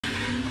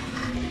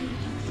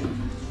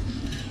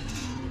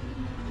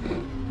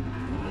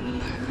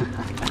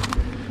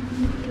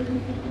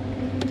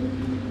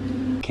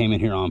Came in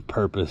here on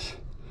purpose,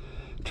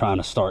 trying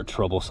to start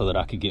trouble so that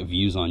I could get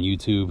views on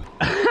YouTube.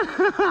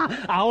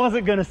 I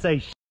wasn't gonna say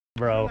shit,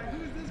 bro.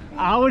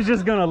 I was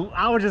just gonna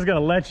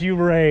let you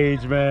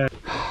rage, man.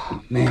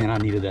 Man, I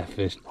needed that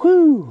fish.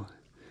 Whoo!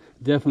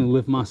 Definitely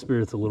lift my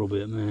spirits a little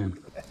bit, man.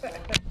 Can I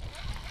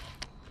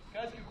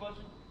ask you a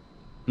question?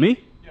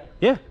 Me? Yeah.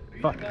 Yeah.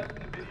 Are you guys in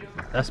the video?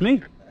 That's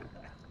me.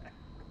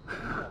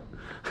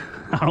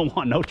 I don't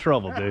want no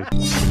trouble, dude.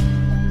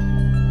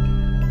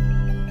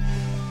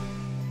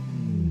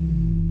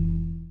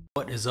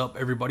 What is up,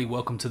 everybody?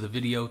 Welcome to the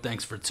video.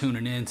 Thanks for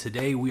tuning in.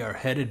 Today we are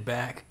headed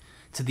back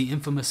to the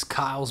infamous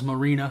Kyle's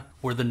Marina,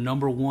 where the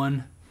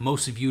 #1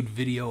 most viewed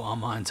video on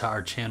my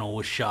entire channel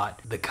was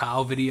shot. The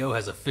Kyle video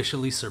has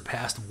officially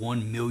surpassed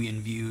 1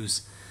 million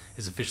views.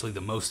 Is officially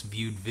the most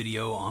viewed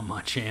video on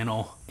my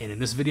channel. And in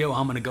this video,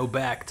 I'm gonna go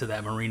back to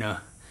that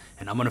marina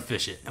and I'm gonna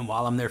fish it. And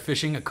while I'm there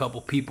fishing, a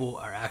couple people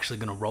are actually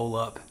gonna roll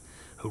up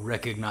who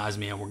recognize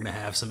me, and we're gonna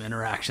have some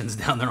interactions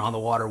down there on the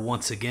water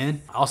once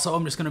again. Also,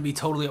 I'm just gonna be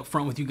totally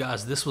upfront with you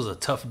guys. This was a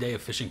tough day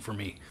of fishing for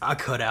me. I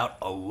cut out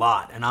a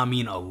lot, and I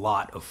mean a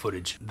lot of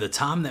footage. The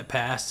time that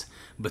passed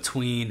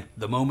between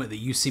the moment that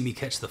you see me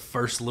catch the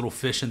first little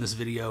fish in this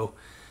video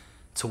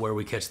to where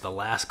we catch the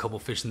last couple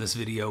fish in this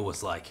video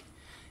was like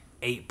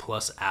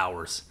 8+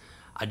 hours.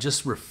 I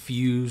just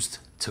refused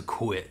to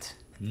quit.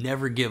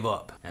 Never give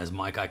up, as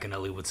Mike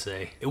Iaconelli would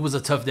say. It was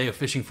a tough day of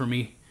fishing for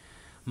me.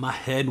 My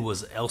head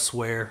was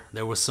elsewhere.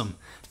 There was some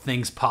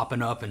things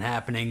popping up and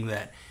happening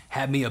that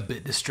had me a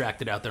bit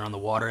distracted out there on the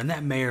water, and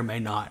that may or may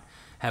not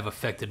have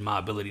affected my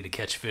ability to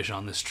catch fish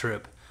on this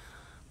trip.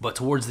 But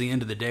towards the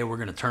end of the day, we're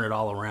gonna turn it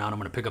all around. I'm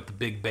gonna pick up the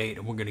big bait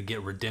and we're gonna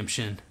get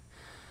redemption,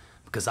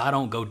 because I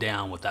don't go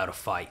down without a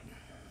fight.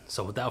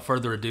 So without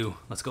further ado,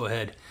 let's go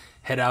ahead,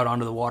 head out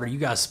onto the water. You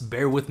guys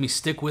bear with me,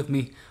 stick with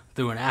me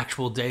through an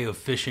actual day of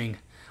fishing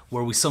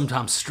where we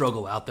sometimes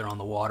struggle out there on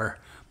the water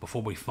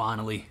before we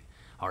finally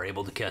are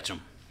able to catch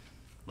them.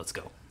 Let's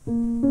go.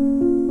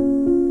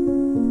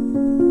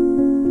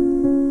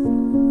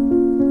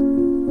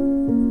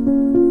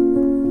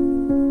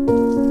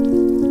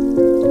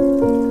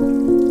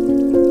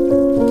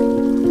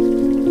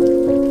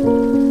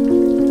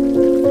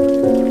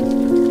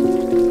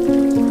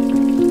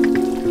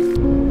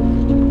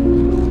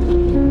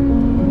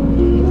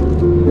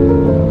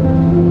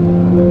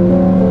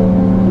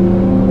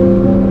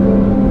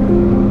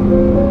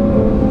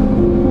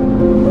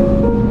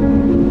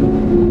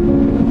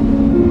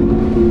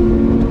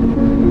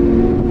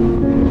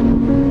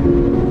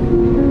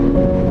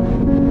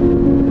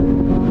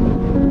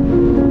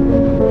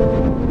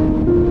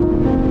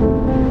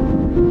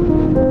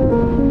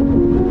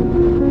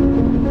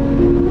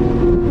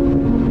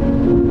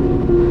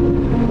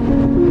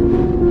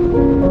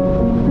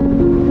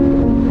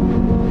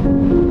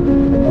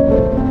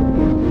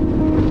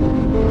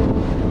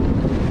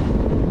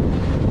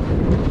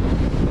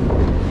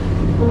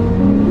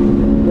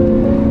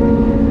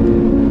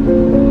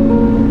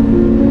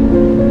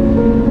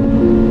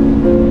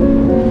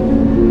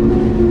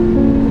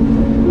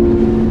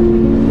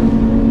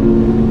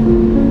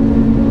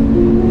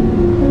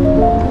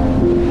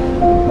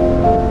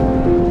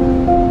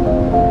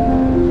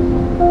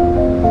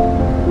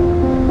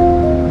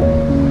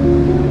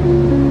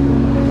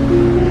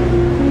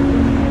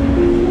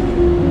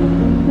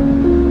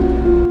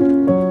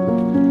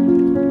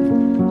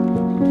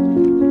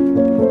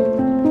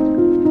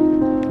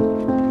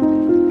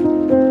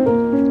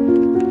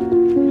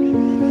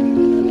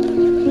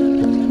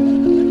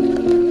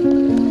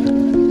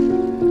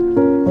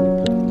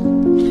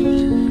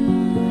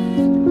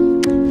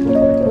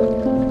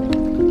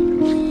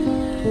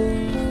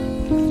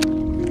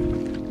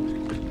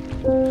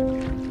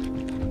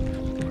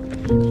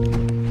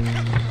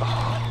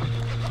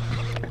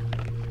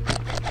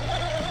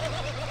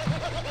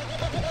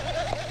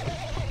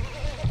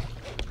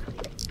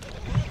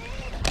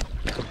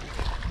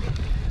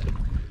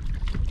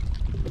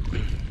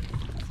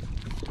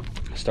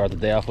 Start the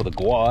day off with a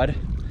quad.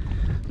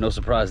 No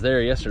surprise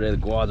there. Yesterday the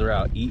quads were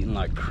out eating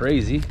like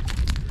crazy.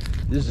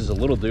 This is a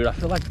little dude. I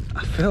feel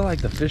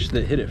like the fish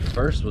that hit it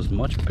first was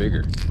much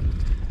bigger.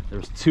 There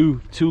was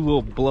two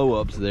little blow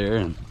ups there,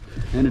 and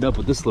ended up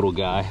with this little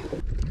guy.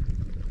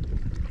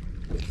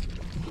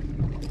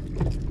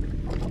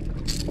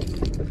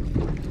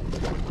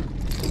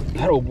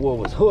 That old boy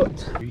was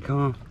hooked. Here he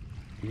comes.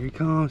 Here he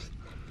comes.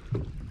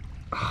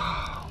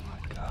 Oh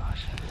my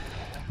gosh.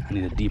 I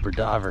need a deeper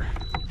diver.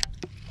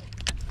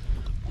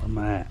 Where am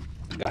I at?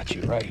 I got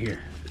you right here.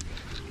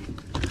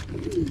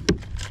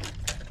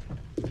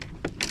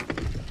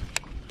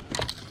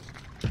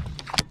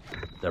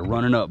 They're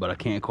running up, but I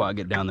can't quite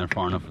get down there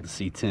far enough with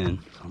the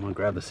C10. So I'm gonna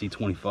grab the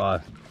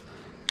C25.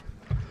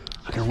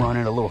 I can run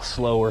it a little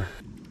slower.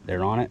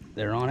 They're on it,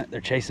 they're on it,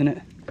 they're chasing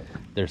it.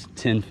 There's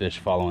 10 fish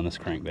following this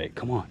crankbait.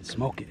 Come on,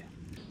 smoke it.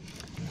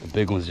 The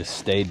big ones just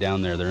stayed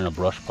down there. They're in a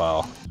brush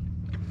pile.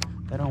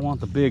 They don't want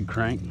the big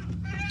crank.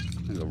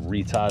 I'm gonna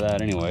retie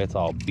that anyway. It's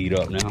all beat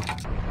up now.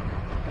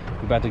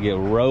 We're about to get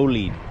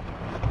rollied.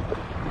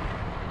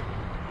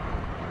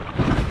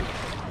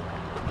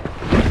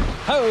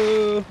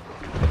 Ho!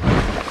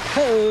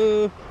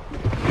 Ho!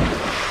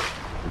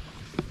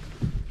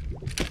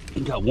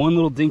 Got one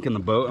little dink in the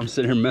boat. I'm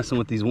sitting here messing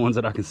with these ones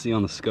that I can see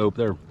on the scope.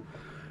 They're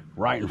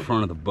right in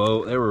front of the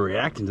boat. They were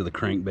reacting to the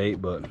crankbait,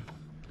 but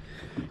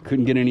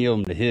couldn't get any of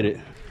them to hit it.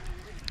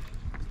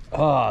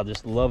 Oh, I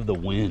just love the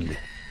wind.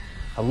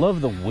 I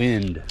love the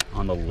wind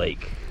on the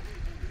lake.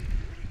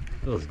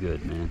 Feels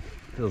good, man.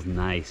 Feels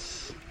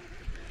nice.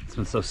 It's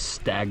been so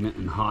stagnant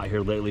and hot here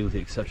lately, with the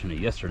exception of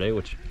yesterday,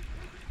 which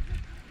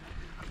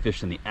I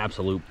fished in the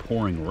absolute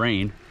pouring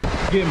rain.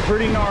 Getting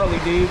pretty gnarly,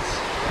 dudes.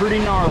 Pretty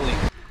gnarly.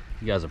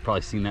 You guys have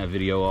probably seen that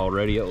video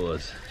already. That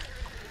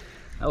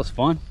was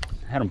fun.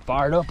 Had them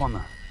fired up on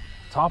the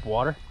top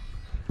water.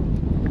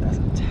 That's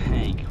a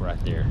tank right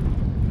there.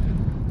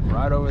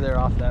 Right over there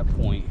off that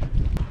point.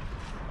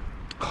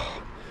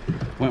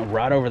 Went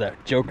right over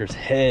that joker's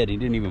head. He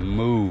didn't even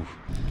move.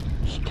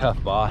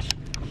 Tough, boss.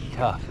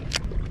 Tough.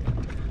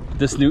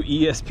 This new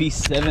ESP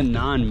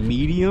 7.9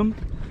 medium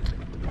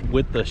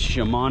with the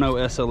Shimano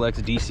SLX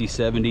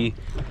DC70.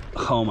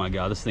 Oh my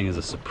God, this thing is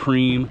a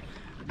supreme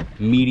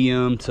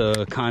medium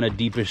to kind of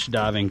deepish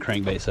diving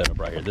crankbait setup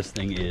right here. This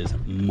thing is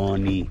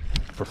money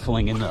for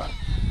flinging the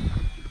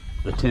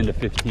 10 to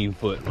 15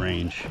 foot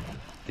range,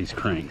 these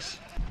cranks.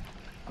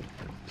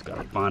 Just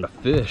gotta find a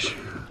fish.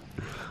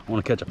 I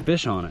want to catch a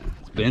fish on it.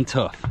 It's been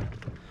tough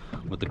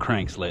with the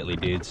cranks lately,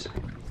 dudes.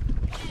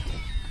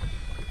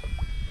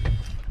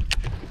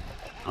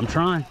 I'm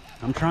trying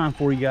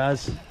for you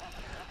guys.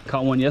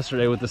 Caught one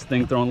yesterday with this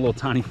thing throwing a little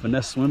tiny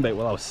finesse swim bait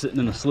while I was sitting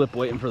in the slip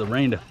waiting for the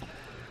rain to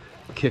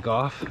kick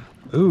off.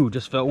 Ooh,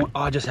 just felt one.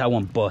 Oh, I just had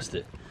one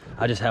busted.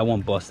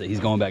 He's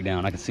going back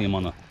down. I can see him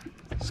on the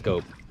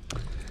scope.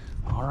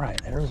 All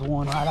right, there's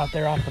one right out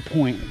there off the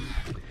point.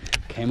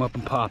 Came up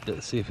and popped it.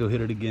 Let's see if he'll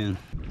hit it again.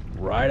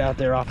 Right out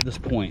there off of this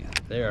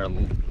point. They are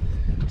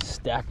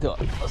stacked up.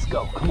 Let's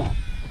go. Come on.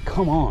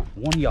 Come on.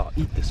 One of y'all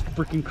eat this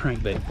freaking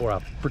crankbait before I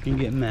freaking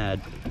get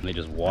mad. And they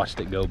just watched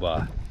it go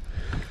by.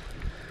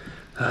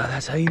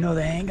 That's how you know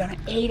they ain't gonna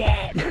eat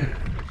it.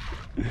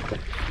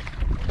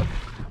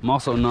 I'm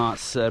also not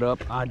set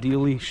up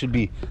ideally. Should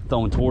be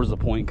throwing towards the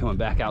point, coming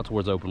back out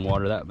towards open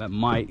water. That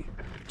might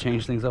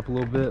change things up a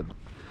little bit.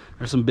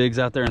 There's some bigs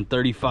out there in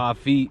 35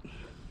 feet,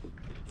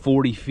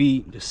 40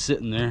 feet, just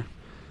sitting there.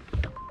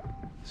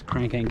 This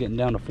crank ain't getting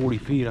down to 40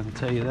 feet, I can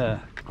tell you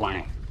that.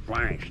 Blank,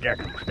 blank, stack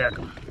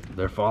them.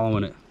 They're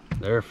following it.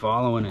 They're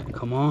following it.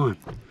 Come on,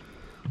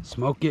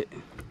 smoke it.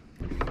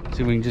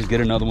 See if we can just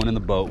get another one in the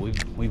boat.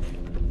 We've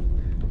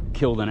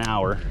killed an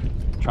hour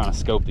trying to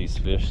scope these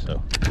fish,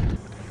 so.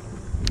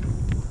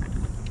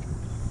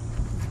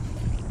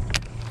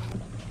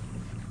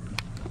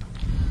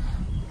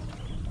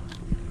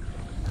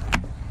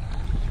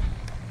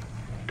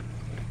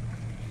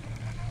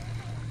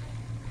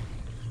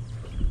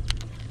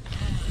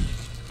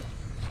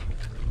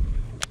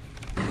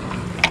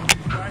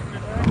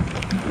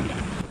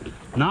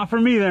 Not for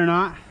me, they're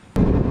not.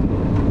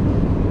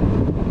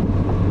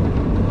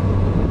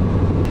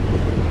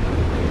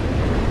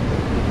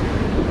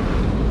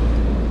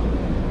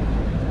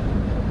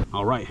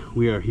 All right,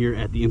 we are here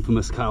at the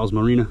infamous Kyle's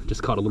Marina.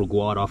 Just caught a little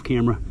guad off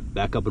camera.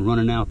 Back up and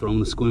running now, throwing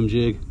the squim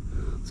jig.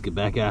 Let's get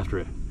back after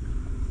it.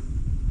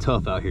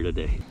 Tough out here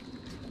today.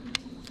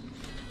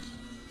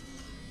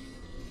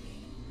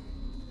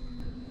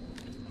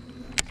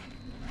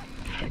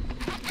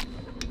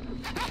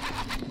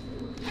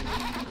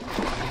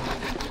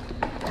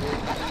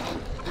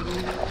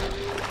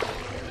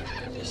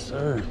 Yes,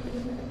 sir.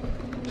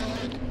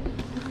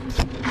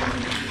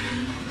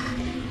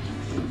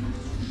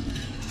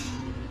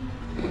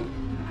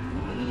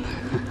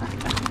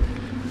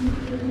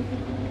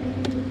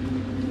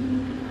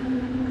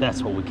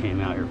 That's what we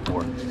came out here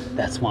for.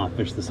 That's why I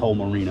fished this whole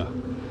marina.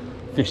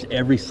 Fished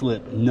every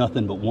slip,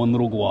 nothing but one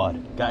little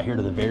guad. Got here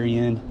to the very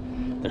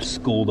end, they're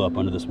schooled up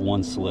under this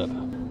one slip.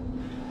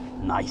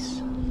 Nice.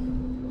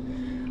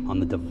 On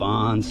the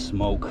Devon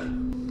smoke.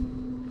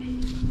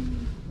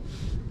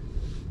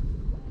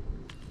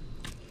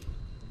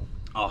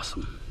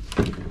 Awesome.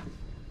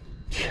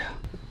 Yeah.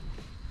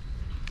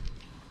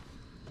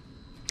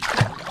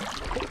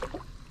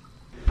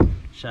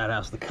 Shout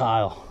outs to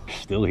Kyle,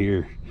 still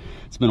here.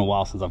 It's been a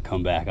while since I've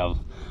come back. I've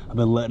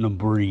been letting them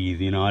breathe,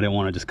 you know. I didn't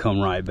want to just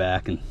come right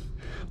back and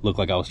look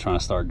like I was trying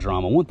to start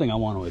drama. One thing I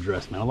want to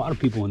address, man, a lot of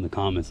people in the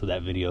comments of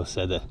that video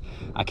said that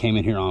I came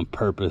in here on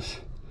purpose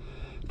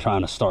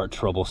trying to start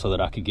trouble so that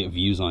I could get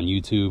views on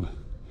YouTube.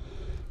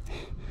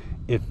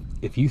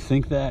 If you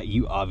think that,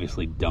 you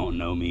obviously don't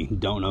know me,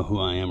 don't know who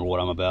I am or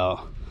what I'm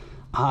about.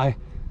 I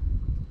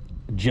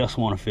just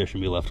want to fish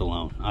and be left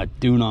alone. I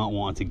do not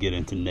want to get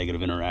into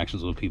negative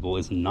interactions with people.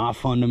 It's not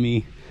fun to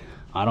me.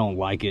 I don't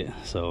like it,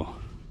 so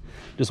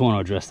just want to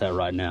address that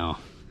right now.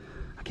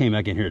 I came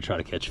back in here to try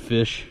to catch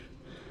fish.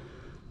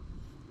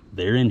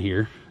 They're in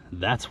here.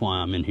 That's why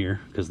I'm in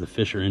here, because the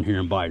fish are in here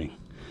and biting.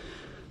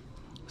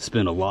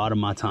 Spend a lot of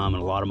my time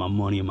and a lot of my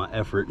money and my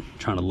effort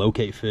trying to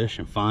locate fish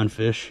and find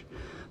fish.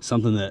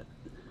 Something that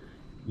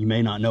you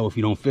may not know if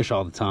you don't fish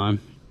all the time.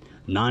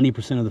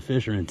 90% of the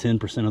fish are in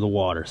 10% of the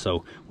water.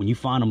 So when you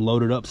find them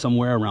loaded up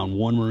somewhere around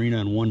one marina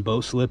and one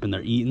boat slip and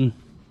they're eating,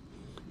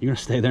 you're gonna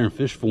stay there and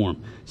fish for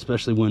them,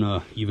 especially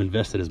when you've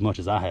invested as much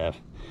as I have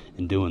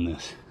in doing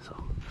this. So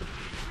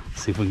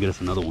let's see if we can get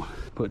us another one.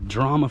 But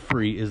drama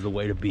free is the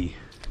way to be,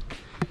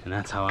 and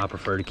that's how I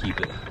prefer to keep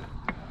it.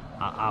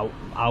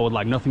 I would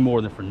like nothing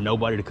more than for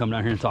nobody to come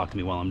down here and talk to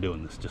me while I'm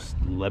doing this. Just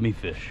let me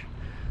fish.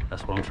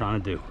 That's what I'm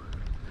trying to do.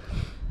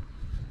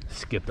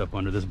 Skipped up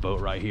under this boat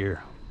right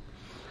here.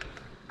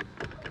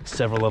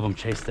 Several of them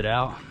chased it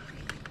out,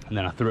 and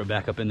then I threw it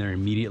back up in there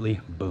immediately.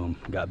 Boom,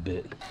 got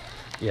bit.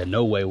 Yeah,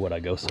 no way would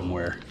I go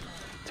somewhere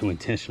to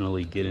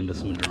intentionally get into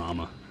some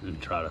drama and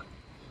try to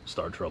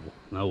start trouble.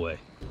 No way.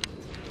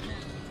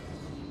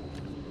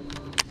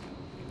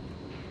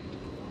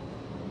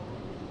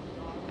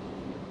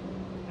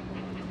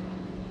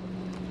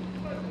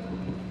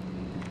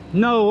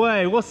 No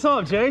way. What's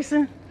up,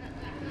 Jason?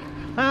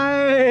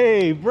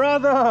 Hey,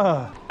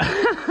 brother.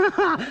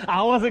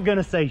 I wasn't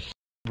gonna say shit,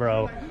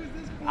 bro.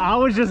 I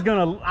was just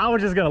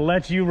gonna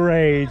let you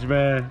rage,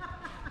 man.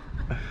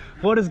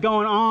 What is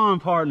going on,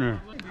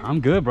 partner? I'm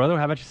good, brother.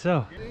 How about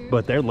yourself?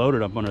 But they're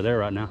loaded up under there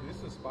right now.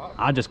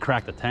 I just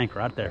cracked the tank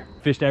right there.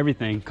 Fished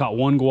everything. Caught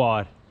one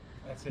quad.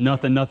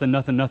 Nothing.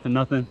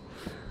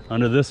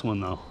 Under this one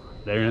though.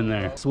 They're in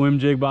there. Swim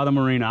jig by the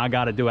marina. I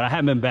got to do it. I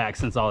haven't been back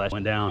since all that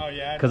went down. Oh,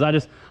 yeah. Because I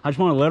just want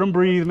to let them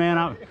breathe,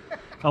 man.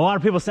 A lot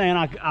of people saying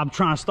I'm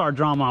trying to start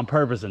drama on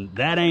purpose, and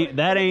that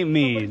ain't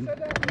me.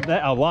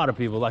 A lot of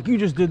people like, you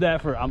just did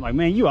that for. I'm like,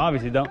 man, you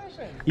obviously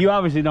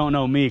don't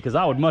know me, because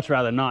I would much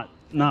rather not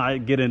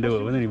get into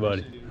it with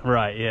anybody.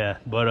 Right? Yeah.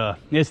 But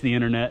it's the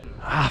internet.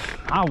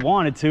 I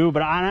wanted to,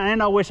 but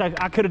I wish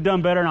I could have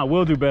done better, and I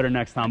will do better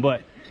next time.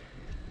 But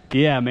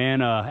yeah,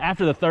 man.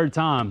 After the third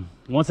time.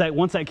 Once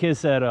that kid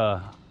said,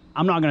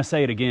 I'm not gonna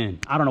say it again.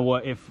 I don't know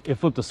what, it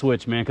flipped a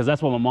switch, man, because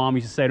that's what my mom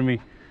used to say to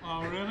me.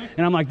 Oh, really?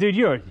 And I'm like, dude,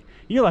 you're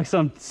like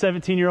some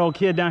 17-year-old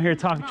kid down here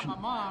talking. You're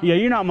not my mom. Yeah,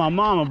 you're not my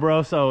mama,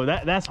 bro. So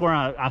that's where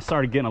I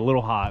started getting a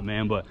little hot,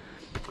 man. But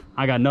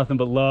I got nothing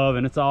but love,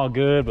 and it's all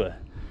good. But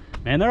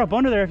man, they're up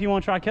under there if you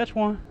want to try to catch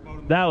one.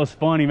 That was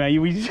funny, man.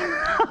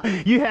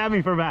 You had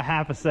me for about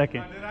half a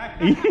second. Did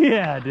I?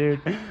 Yeah, dude.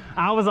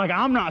 I was like,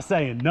 I'm not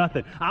saying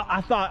nothing.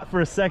 I thought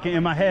for a second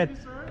in my head,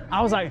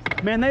 I was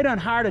like, man, they done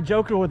hired a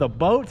joker with a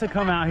boat to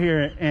come out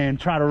here and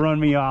try to run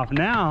me off.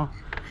 Now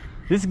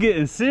this is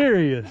getting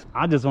serious.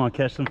 I just want to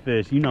catch some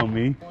fish. You know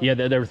me. Yeah,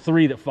 there were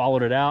 3 that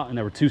followed it out, and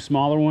there were 2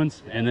 smaller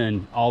ones. And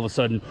then all of a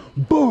sudden,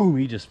 boom,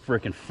 he just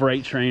freaking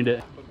freight trained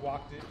it.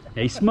 Smugwalked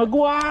it. He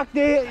smugwalked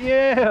it,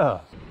 yeah.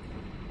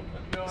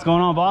 What's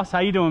going on, boss? How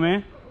you doing,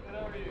 man? Good,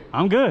 how are you?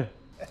 I'm good.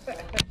 Can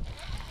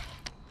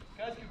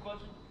I ask you a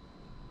question?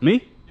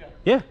 Me? Yeah.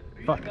 Yeah. Are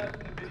you the guy from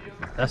the video?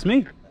 That's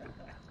me.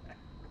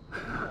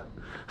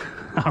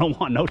 I don't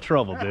want no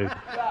trouble, dude.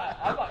 Yeah,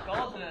 I'm not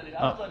causing any.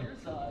 I was on your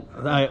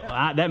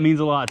side. That means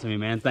a lot to me,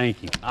 man.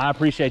 Thank you. I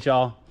appreciate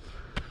y'all.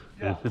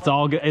 Yeah. It's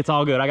all good. It's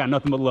all good. I got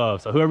nothing but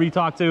love. So whoever you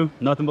talk to,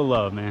 nothing but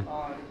love, man.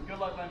 Good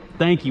luck, man.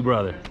 Thank you,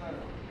 brother.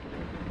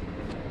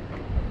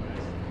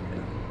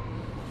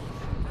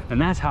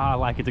 And that's how I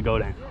like it to go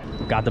down.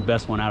 Got the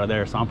best one out of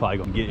there, so I'm probably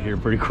gonna get here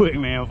pretty quick,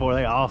 man, before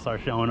they all start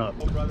showing up.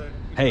 Oh, brother.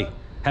 Hey,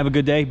 have a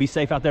good day. Be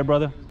safe out there,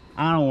 brother.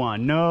 I don't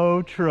want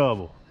no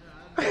trouble.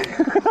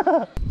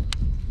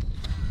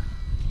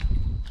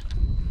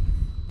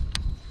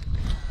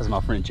 That's my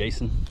friend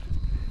Jason.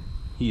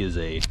 He is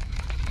a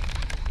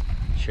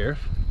sheriff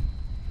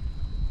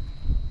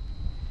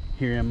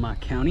here in my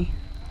county.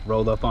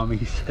 Rolled up on me,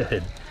 he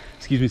said,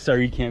 "Excuse me, sir,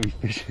 you can't be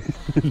fishing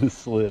in the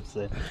slips."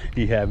 And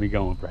he had me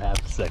going for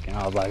half a second.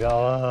 I was like,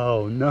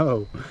 oh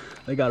no,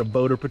 they got a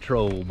boater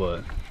patrol,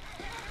 but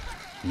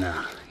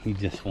nah, he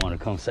just wanted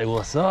to come say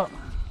what's up.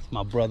 It's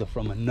my brother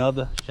from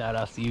another. Shout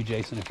outs to you,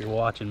 Jason, if you're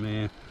watching,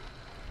 man.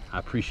 I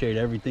appreciate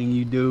everything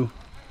you do.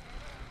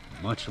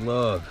 Much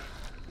love.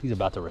 He's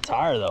about to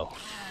retire though.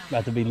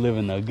 About to be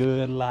living the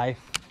good life.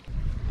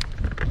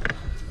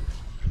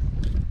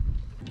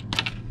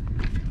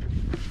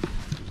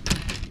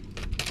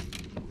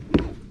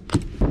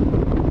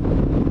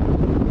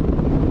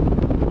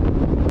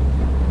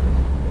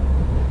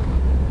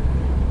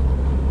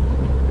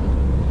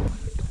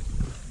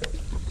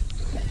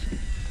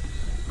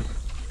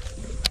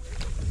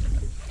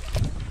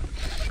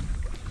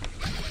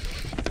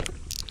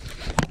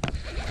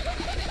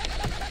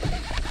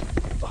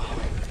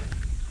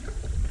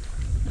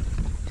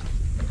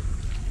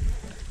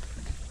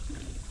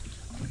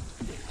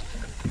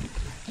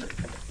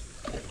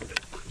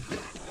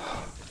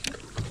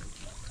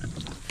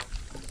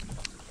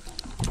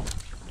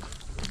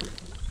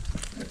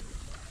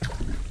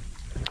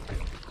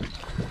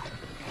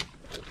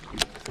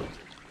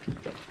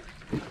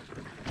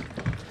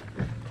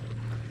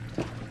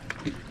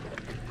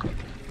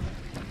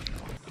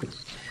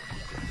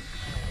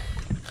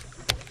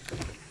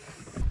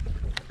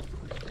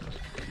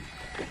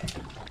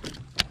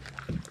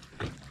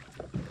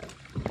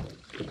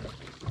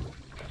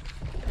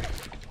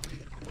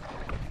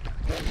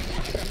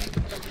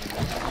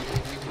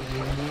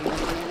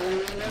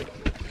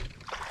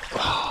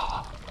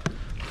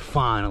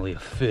 Finally a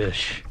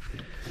fish.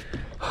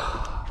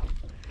 I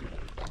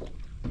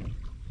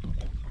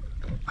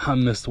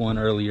missed one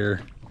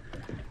earlier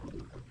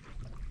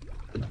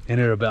and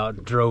it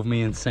about drove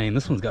me insane.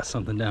 This one's got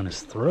something down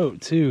his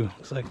throat too.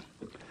 Looks like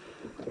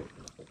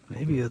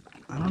maybe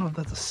I don't know if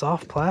that's a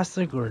soft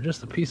plastic or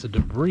just a piece of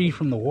debris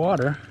from the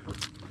water.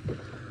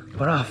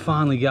 But I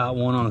finally got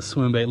one on a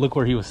swim bait. Look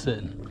where he was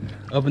sitting,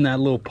 up in that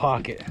little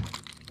pocket.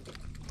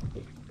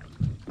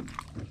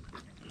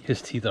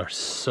 His teeth are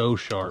so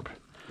sharp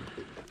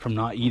from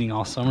not eating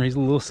all summer. He's a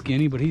little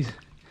skinny, but he's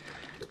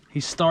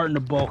starting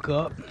to bulk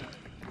up.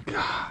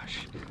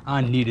 Gosh,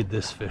 I needed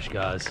this fish,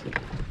 guys.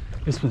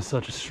 It's been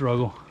such a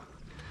struggle.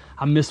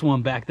 I missed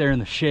one back there in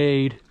the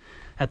shade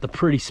at the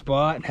pretty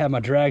spot. Had my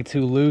drag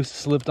too loose,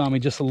 slipped on me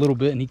just a little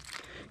bit, and he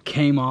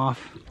came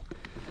off.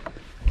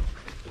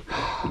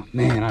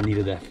 Man, I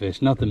needed that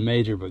fish. Nothing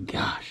major, but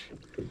gosh.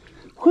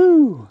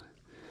 Whoo!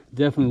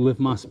 Definitely lift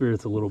my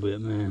spirits a little bit,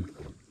 man.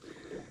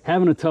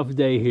 Having a tough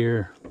day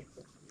here.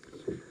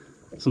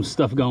 Some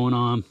stuff going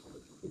on.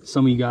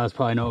 Some of you guys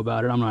probably know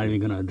about it. I'm not even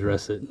gonna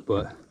address it,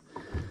 but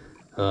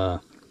I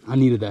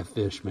needed that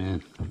fish,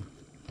 man.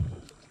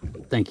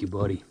 Thank you,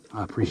 buddy.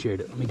 I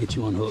appreciate it. Let me get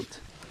you unhooked.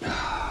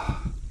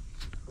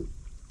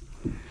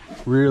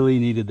 Really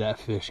needed that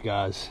fish,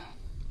 guys.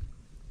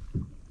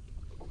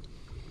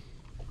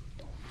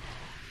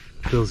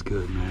 Feels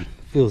good, man.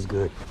 Feels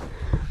good.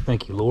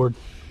 Thank you, Lord.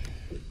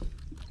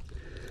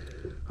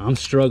 I'm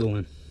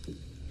struggling.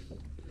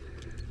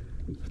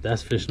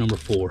 That's fish number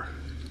 4.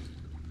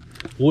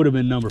 Would have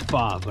been number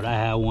 5, but I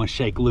had one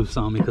shake loose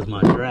on me because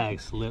my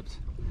drag slipped.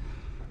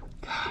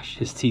 Gosh,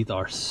 his teeth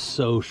are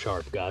so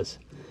sharp, guys.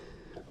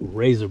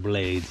 Razor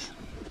blades.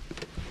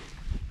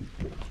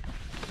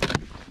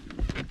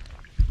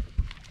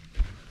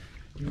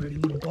 You ready,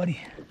 little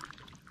buddy?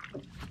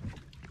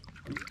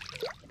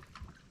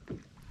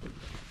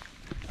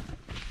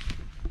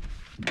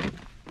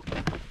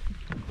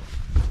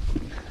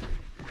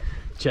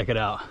 Check it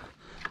out.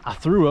 I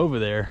threw over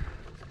there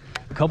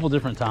a couple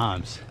different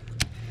times,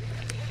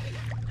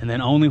 and then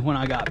only when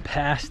I got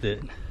past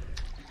it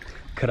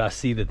could I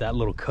see that that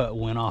little cut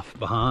went off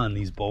behind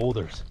these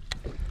boulders,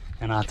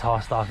 and I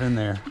tossed off in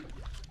there,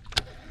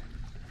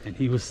 and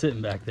he was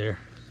sitting back there.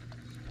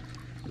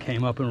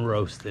 Came up and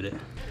roasted it.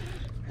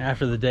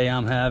 After the day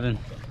I'm having,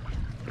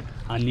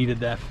 I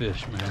needed that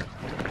fish, man.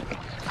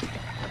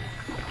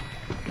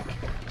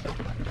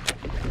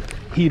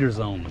 Heaters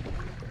only.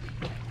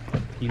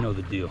 You know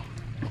the deal.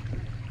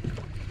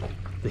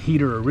 The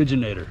heater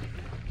originator.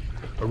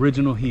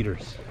 Original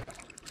heaters.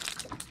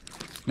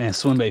 Man,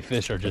 swim bait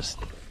fish are just,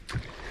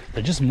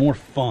 they're just more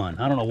fun.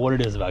 I don't know what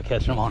it is about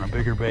catching them on a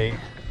bigger bait,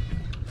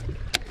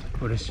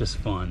 but it's just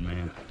fun,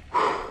 man.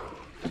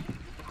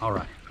 All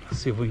right, let's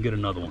see if we can get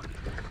another one.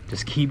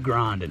 Just keep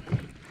grinding.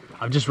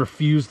 I've just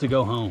refused to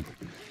go home.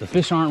 The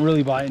fish aren't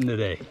really biting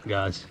today,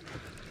 guys.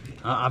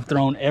 I've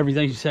thrown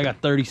everything. You see, I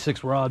got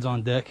 36 rods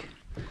on deck.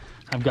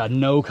 I've got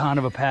no kind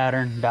of a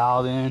pattern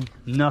dialed in,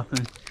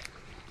 nothing.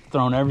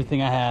 Thrown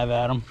everything I have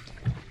at them.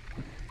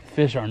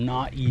 Fish are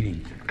not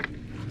eating.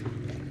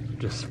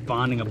 Just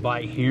finding a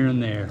bite here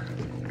and there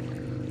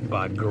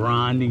by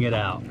grinding it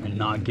out and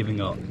not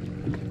giving up.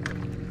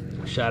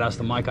 Shout outs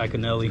to Mike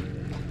Iaconelli.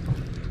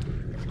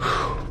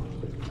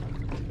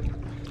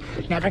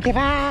 Never give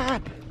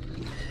up.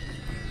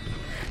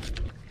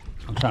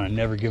 I'm trying to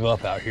never give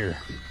up out here.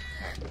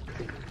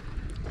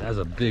 That's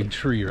a big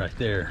tree right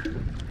there.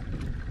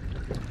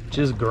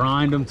 Just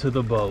grind them to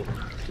the boat.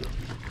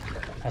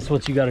 That's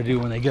what you got to do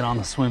when they get on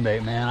the swim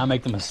bait, man. I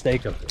make the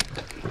mistake of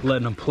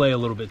letting them play a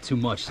little bit too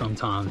much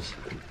sometimes.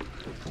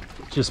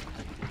 Just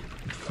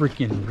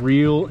freaking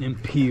reel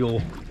and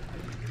peel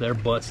their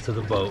butts to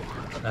the boat.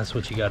 That's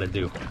what you got to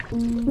do.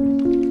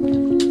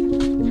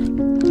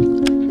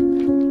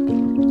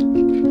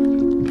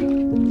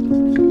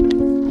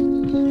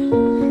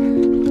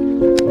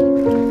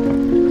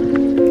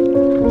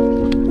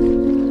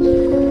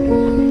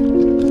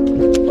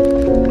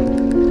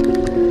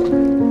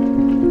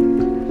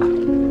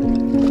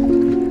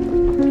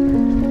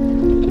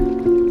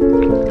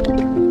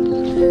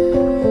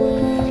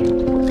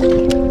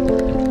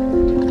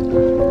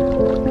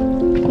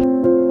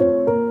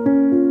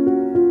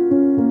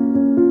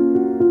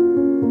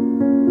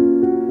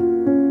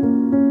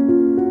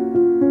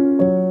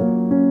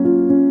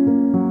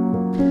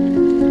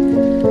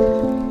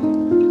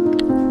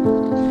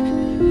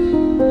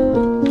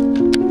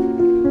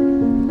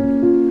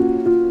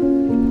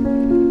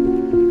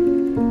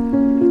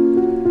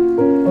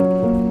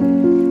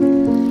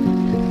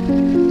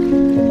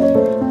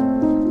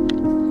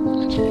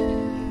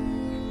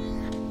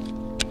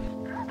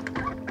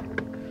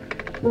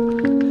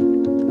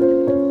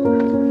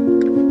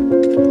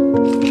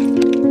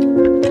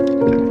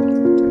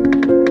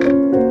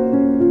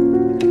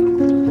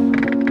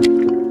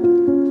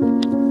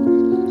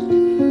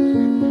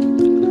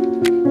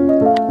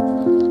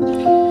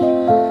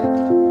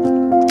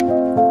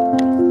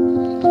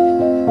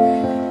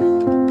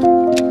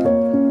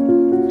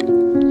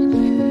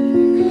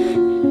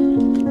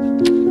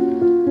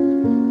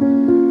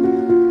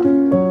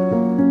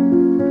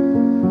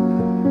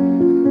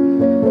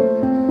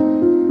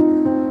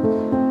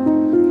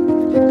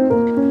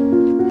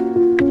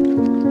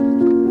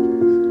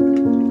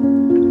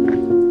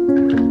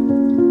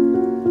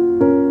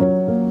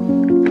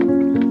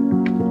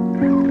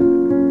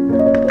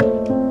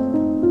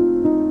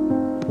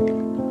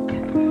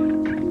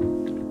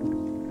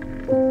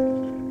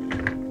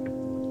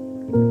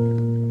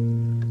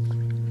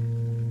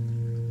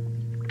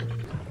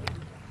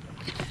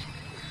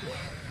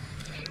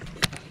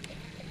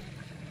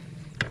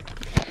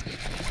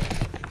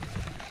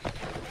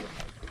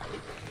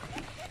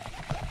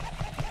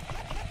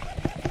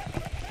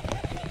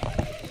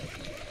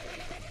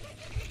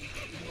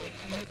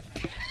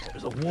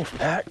 wolf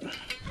pack.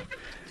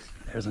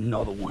 There's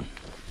another one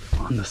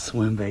on the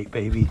swim bait,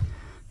 baby.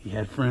 He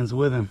had friends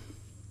with him.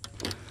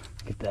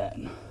 Look at that.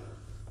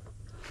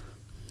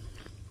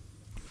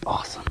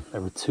 Awesome.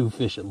 There were 2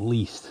 fish at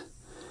least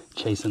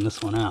chasing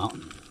this one out.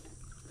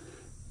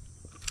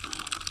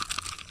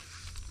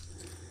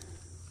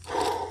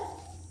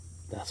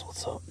 That's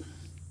what's up.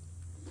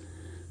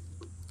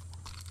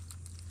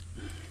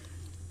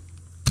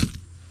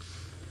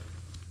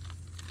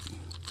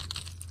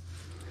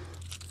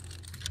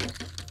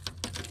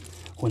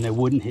 When they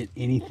wouldn't hit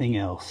anything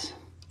else,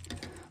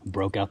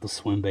 broke out the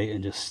swim bait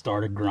and just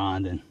started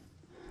grinding.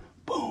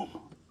 Boom,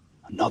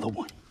 another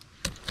one.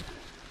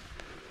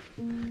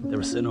 They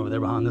were sitting over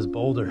there behind this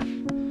boulder.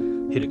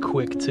 Hit it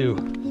quick too.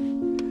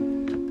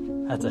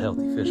 That's a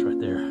healthy fish right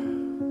there.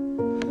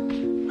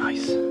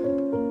 Nice.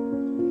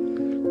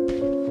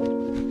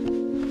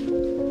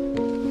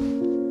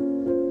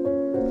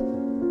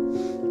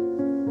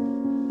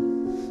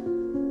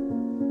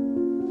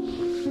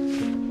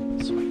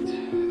 Sweet.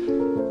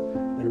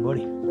 Later,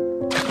 buddy.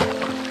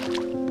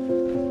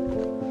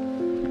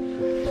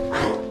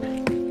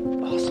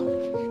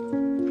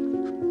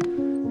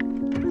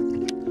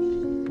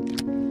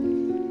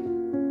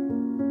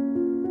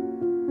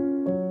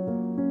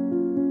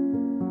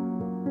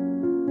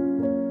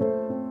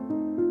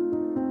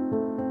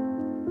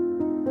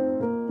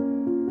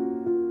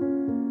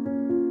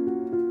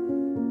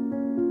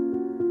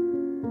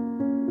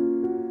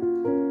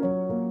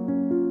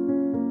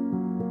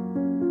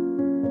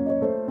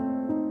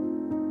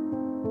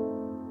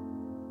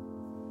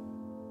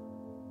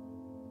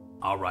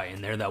 All right,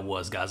 and there that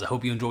was, guys. I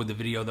hope you enjoyed the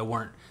video. There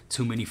weren't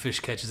too many fish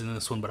catches in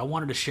this one, but I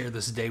wanted to share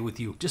this day with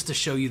you just to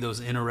show you those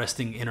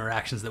interesting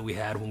interactions that we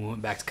had when we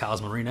went back to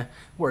Kyle's Marina.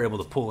 We were able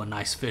to pull a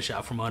nice fish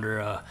out from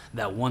under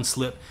that one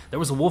slip. There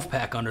was a wolf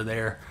pack under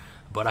there,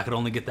 but I could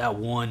only get that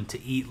one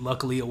to eat.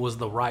 Luckily, it was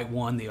the right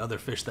one. The other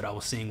fish that I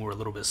was seeing were a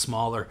little bit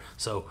smaller,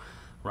 so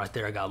right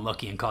there I got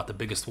lucky and caught the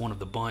biggest one of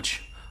the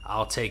bunch.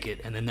 I'll take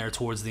it. And then there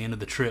towards the end of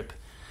the trip,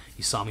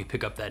 you saw me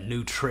pick up that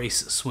new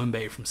Trace swim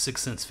bait from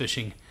 6 Cents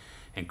Fishing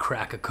and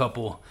crack a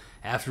couple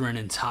after an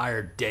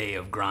entire day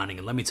of grinding.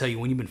 And let me tell you,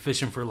 when you've been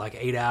fishing for like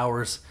 8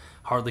 hours,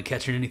 hardly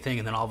catching anything,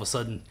 and then all of a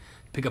sudden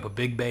pick up a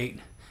big bait,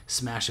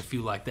 smash a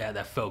few like that,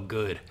 that felt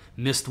good.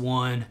 Missed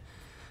one,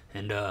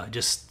 and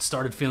just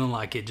started feeling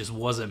like it just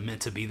wasn't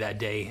meant to be that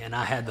day. And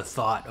I had the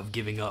thought of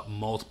giving up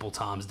multiple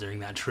times during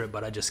that trip,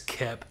 but I just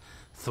kept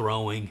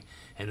throwing,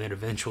 and then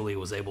eventually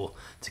was able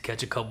to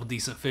catch a couple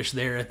decent fish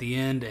there at the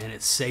end, and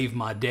it saved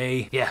my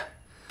day. Yeah.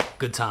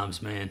 Good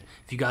times, man.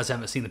 If you guys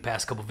haven't seen the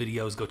past couple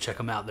videos, go check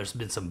them out. There's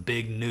been some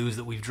big news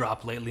that we've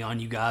dropped lately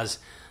on you guys.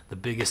 The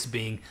biggest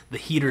being the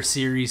Heater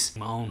series,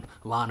 my own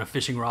line of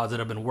fishing rods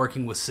that I've been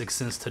working with 6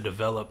 Cents to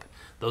develop.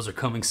 Those are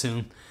coming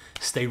soon.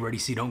 Stay ready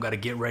so you don't got to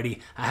get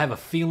ready. I have a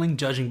feeling,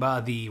 judging by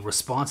the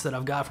response that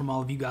I've got from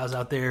all of you guys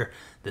out there,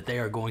 that they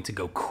are going to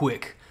go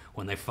quick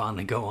when they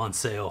finally go on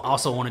sale. I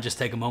also want to just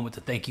take a moment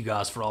to thank you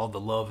guys for all the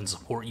love and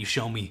support you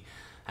show me.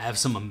 I have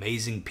some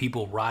amazing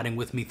people riding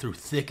with me through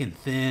thick and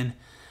thin,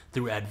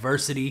 through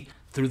adversity,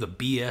 through the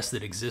BS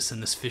that exists in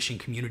this fishing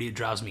community. It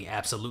drives me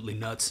absolutely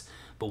nuts.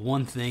 But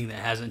one thing that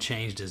hasn't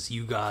changed is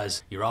you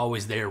guys. You're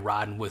always there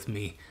riding with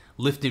me,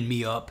 lifting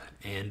me up,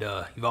 and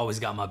you've always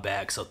got my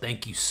back. So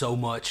thank you so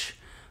much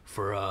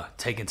for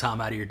taking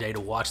time out of your day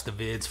to watch the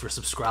vids, for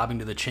subscribing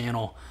to the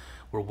channel.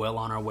 We're well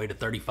on our way to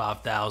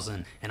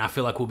 35,000, and I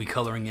feel like we'll be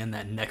coloring in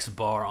that next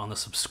bar on the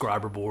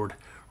subscriber board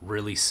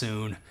really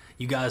soon.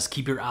 You guys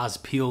keep your eyes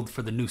peeled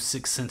for the new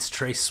 6 Cents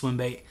Trace swim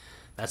bait.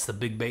 That's the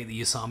big bait that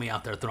you saw me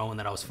out there throwing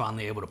that I was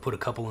finally able to put a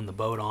couple in the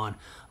boat on.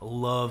 I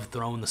love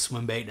throwing the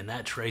swim bait, and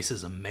that Trace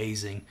is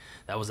amazing.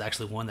 That was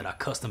actually one that I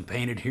custom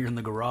painted here in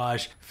the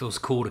garage. It feels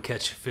cool to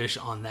catch fish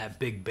on that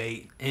big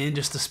bait. And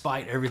just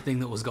despite everything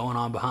that was going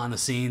on behind the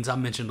scenes, I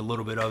mentioned a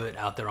little bit of it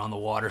out there on the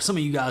water. Some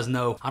of you guys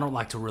know I don't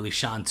like to really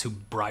shine too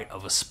bright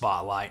of a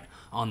spotlight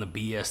on the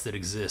BS that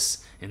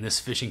exists in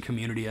this fishing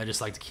community. I just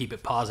like to keep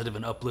it positive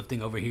and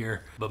uplifting over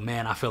here. But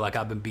man, I feel like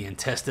I've been being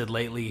tested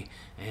lately,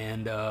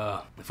 and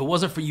if it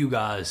wasn't for you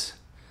guys,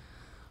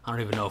 I don't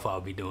even know if I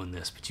would be doing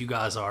this. But you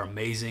guys are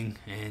amazing,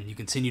 and you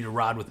continue to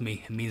ride with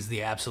me. It means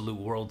the absolute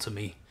world to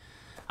me.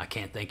 I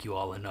can't thank you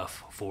all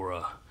enough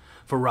for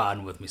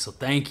riding with me. So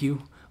thank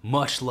you.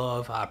 Much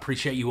love. I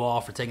appreciate you all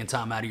for taking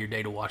time out of your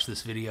day to watch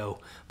this video.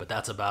 But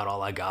that's about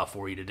all I got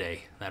for you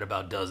today. That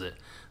about does it.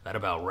 That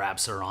about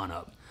wraps her on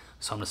up.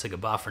 So I'm going to say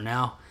goodbye for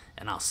now,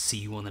 and I'll see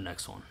you on the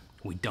next one.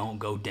 We don't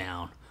go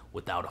down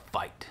without a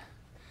fight.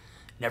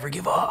 Never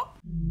give up.